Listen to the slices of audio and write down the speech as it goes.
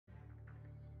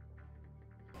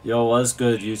Yo, what's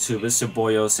good, YouTube? It's your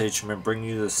boy YoItsHman bringing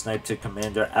you the Sniping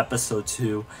Commander episode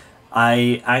 2.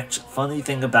 Funny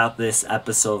thing about this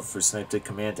episode for Sniping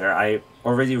Commander, I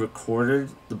already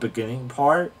recorded the beginning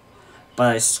part,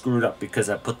 but I screwed up because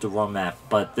I put the wrong map.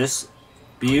 But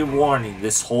be a warning,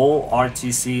 this whole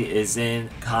RTC is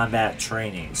in combat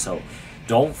training, so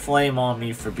don't flame on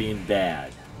me for being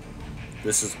bad.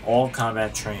 This is all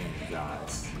combat training,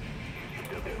 guys.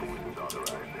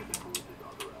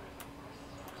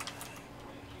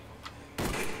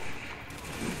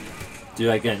 Dude,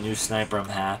 I get a new sniper, I'm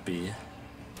happy.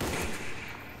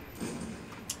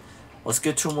 Let's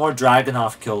get 2 more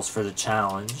Dragunov kills for the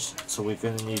challenge, so we're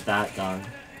gonna need that done.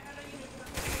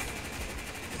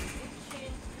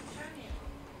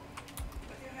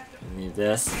 We need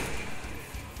this.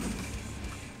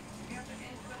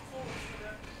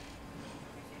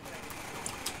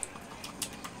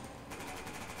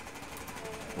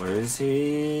 Where is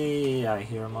he? I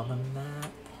hear him on the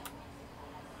map.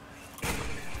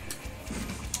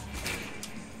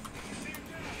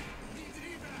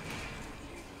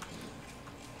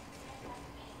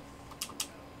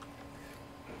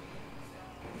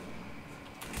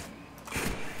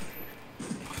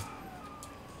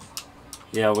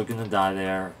 Yeah, we're gonna die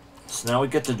there. So now we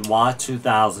get the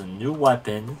Y2000, new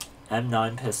weapon,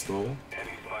 M9 pistol.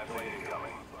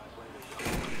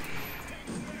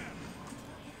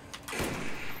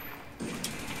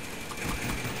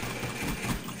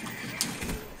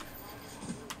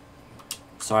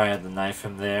 Sorry I had to knife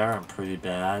him there, I'm pretty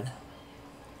bad.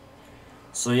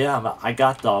 So yeah, I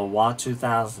got the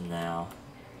Y2000 now.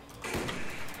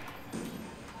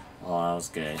 Oh, that was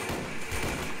gay.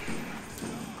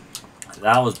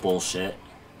 That was bullshit.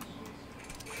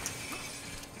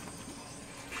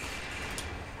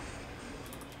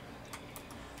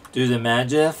 Dude,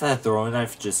 imagine if that throwing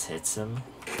knife just hits him.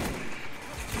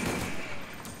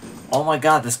 Oh my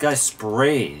god, this guy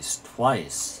sprays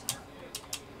twice.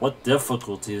 What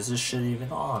difficulty is this shit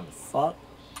even on? Fuck.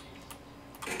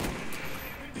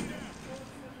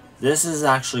 This is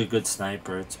actually a good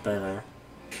sniper, it's better.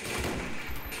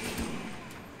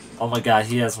 Oh my god,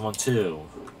 he has one too.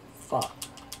 Fuck.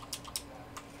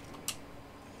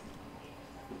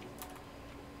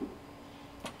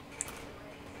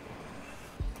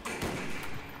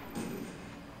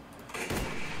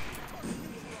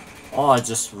 Oh, I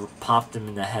just popped him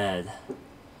in the head.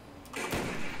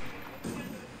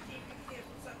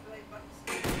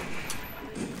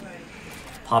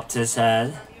 Popped his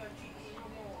head.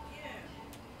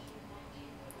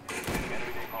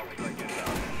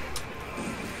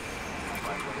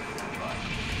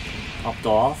 Popped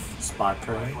off. Spot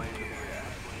prey.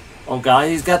 Oh god,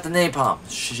 he's got the napalm.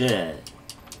 Shit.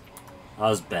 That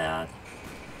was bad.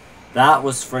 That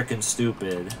was freaking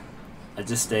stupid. I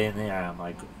just stay in there. I'm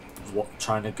like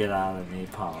trying to get out of the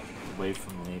napalm. Away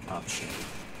from the napalm shit.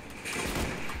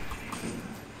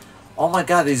 Oh my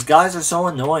god, these guys are so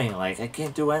annoying. Like, I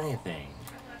can't do anything.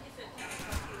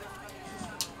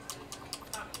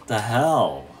 What the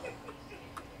hell?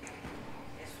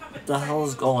 What the hell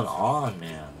is going on,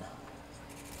 man?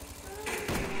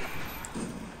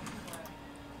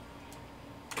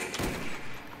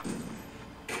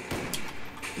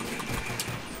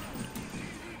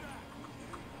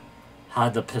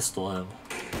 Had to pistol him.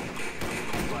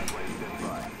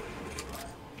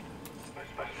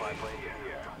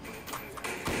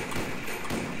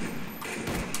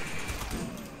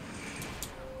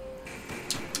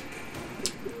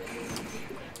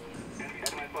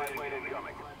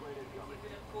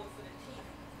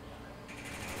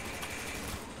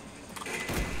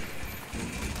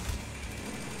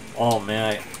 Oh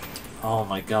man, oh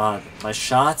my god, my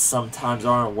shots sometimes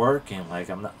aren't working. Like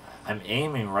I'm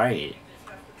aiming right.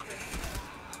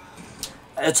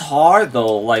 It's hard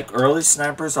though. Like early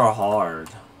snipers are hard.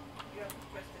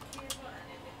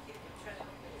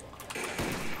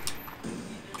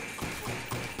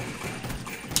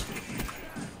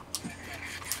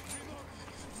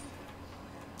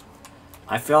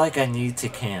 I feel like I need to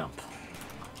camp.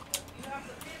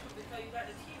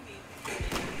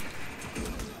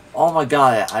 Oh my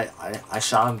god, I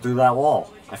shot him through that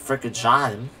wall. I frickin'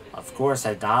 shot him. Of course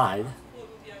I died.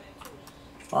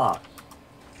 Fuck.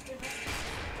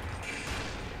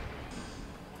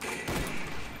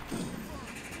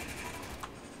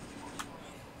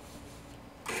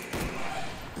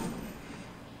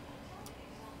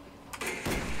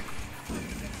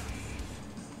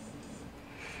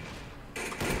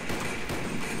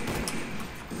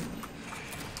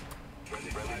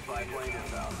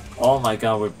 Oh my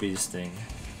god, we're beasting.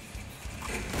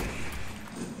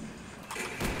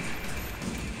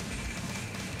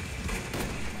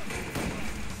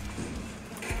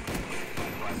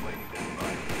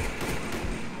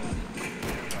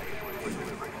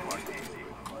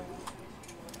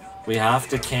 We have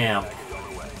to camp.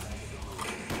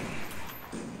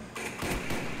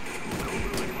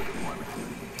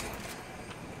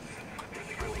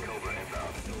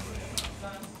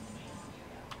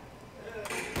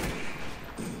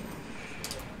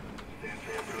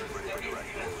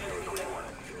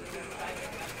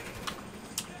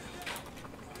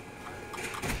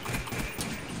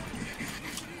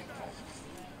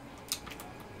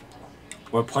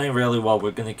 We're playing really well.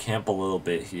 We're gonna camp a little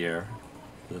bit here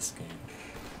for this game.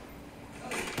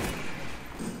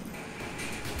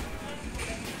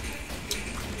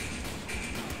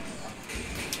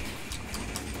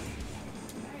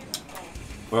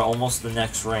 We're almost the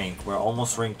next rank. We're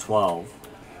almost rank 12.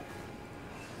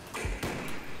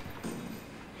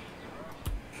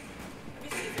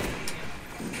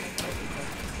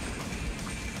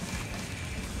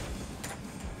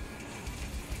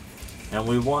 And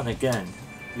we won again.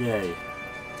 Yay.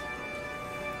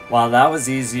 Wow, that was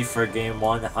easy for game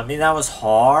 1. I mean, that was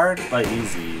hard, but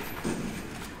easy.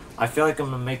 I feel like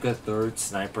I'm gonna make a 3rd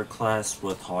sniper class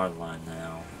with hardline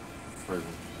now for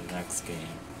the next game.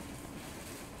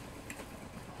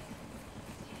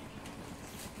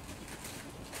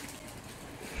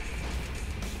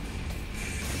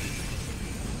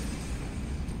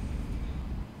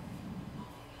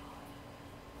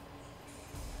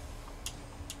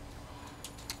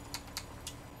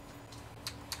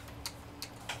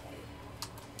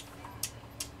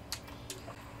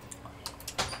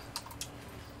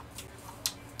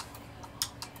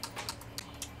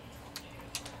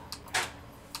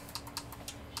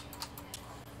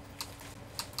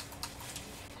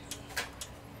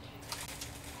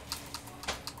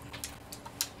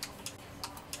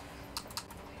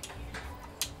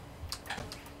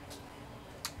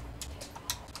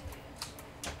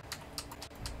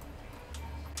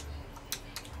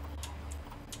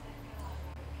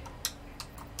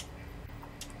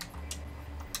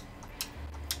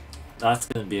 That's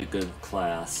gonna be a good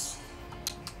class.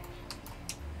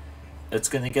 It's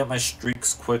gonna get my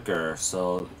streaks quicker,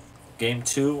 so game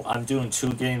 2, I'm doing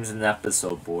 2 games an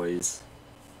episode, boys.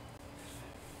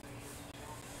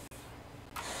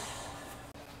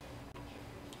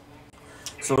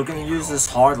 So we're gonna use this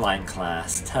hardline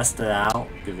class, test it out,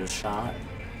 give it a shot.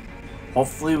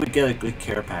 Hopefully we get a good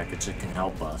care package that can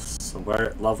help us. So we're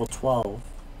at level 12.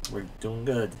 We're doing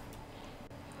good.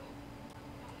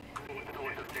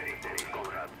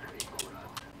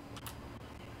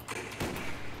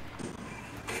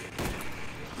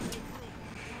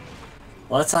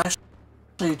 Let's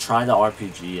actually try the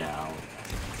RPG out.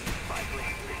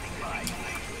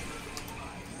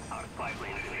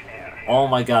 Oh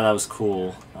my god, that was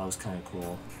cool. That was kind of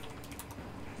cool.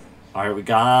 Alright, we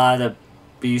gotta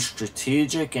be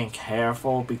strategic and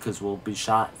careful because we'll be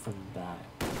shot from the back.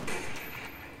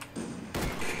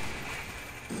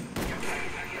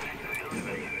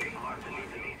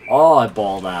 Oh, I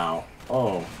balled out.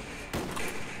 Oh.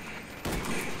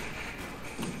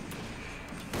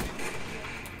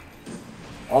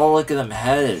 Oh, look at them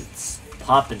heads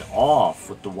popping off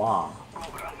with the wall.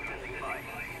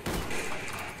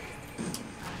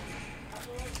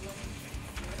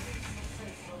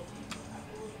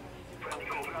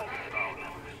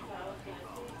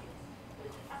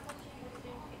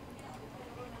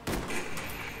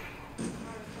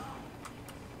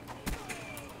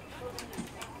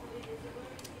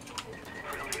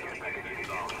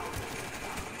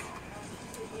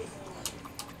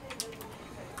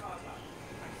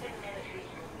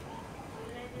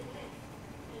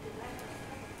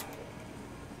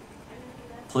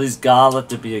 Please God, let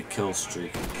there be a kill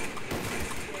streak.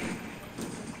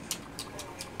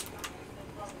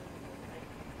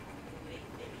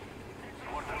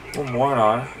 One more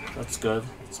R. That's good.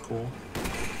 That's cool.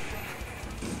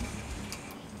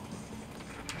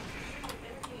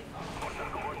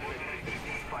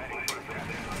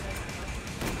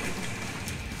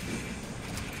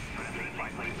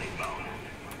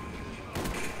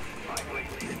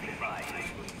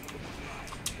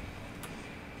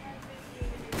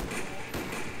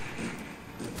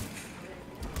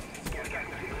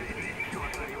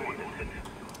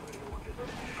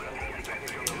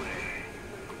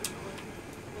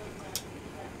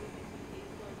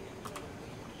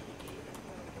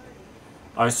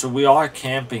 Alright, so we are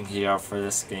camping here for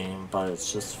this game, but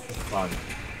it's just fun.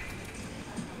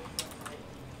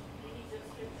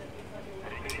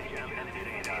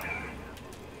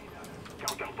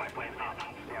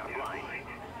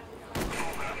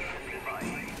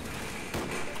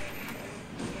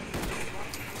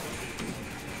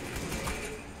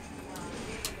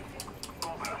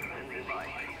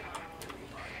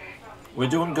 We're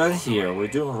doing good here. We're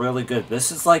doing really good.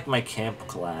 This is like my camp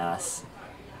class.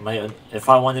 My if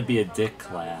I want to be a dick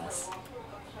class.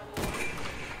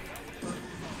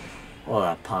 Oh,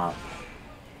 that pop.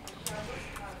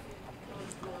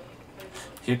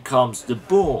 Here comes the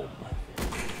boom.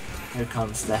 Here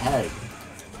comes the head.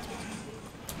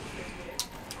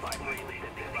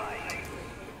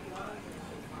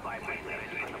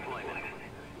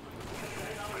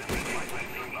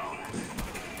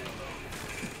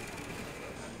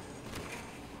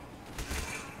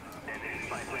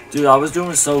 Dude, I was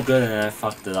doing so good and I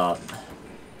fucked it up.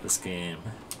 This game.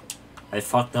 I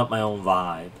fucked up my own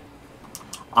vibe.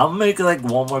 I'll make like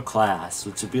one more class,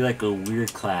 which would be like a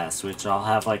weird class, which I'll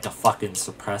have like a fucking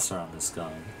suppressor on this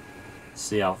gun.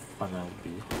 See how fun that would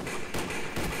be.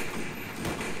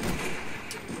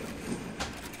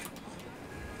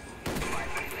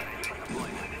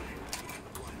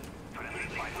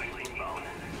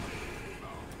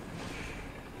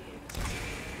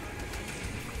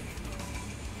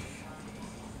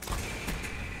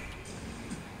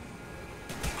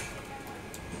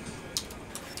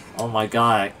 Oh my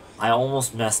god, I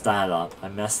almost messed that up. I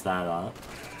messed that up.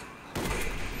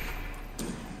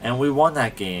 And we won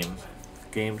that game.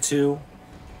 Game 2.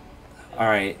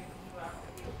 Alright.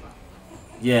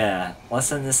 Yeah,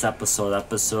 let's end this episode.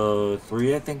 Episode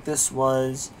 3, I think this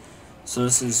was. So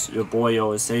this is your boy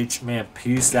YoItsHman.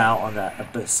 Peace out on that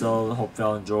episode. Hope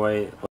y'all enjoy it.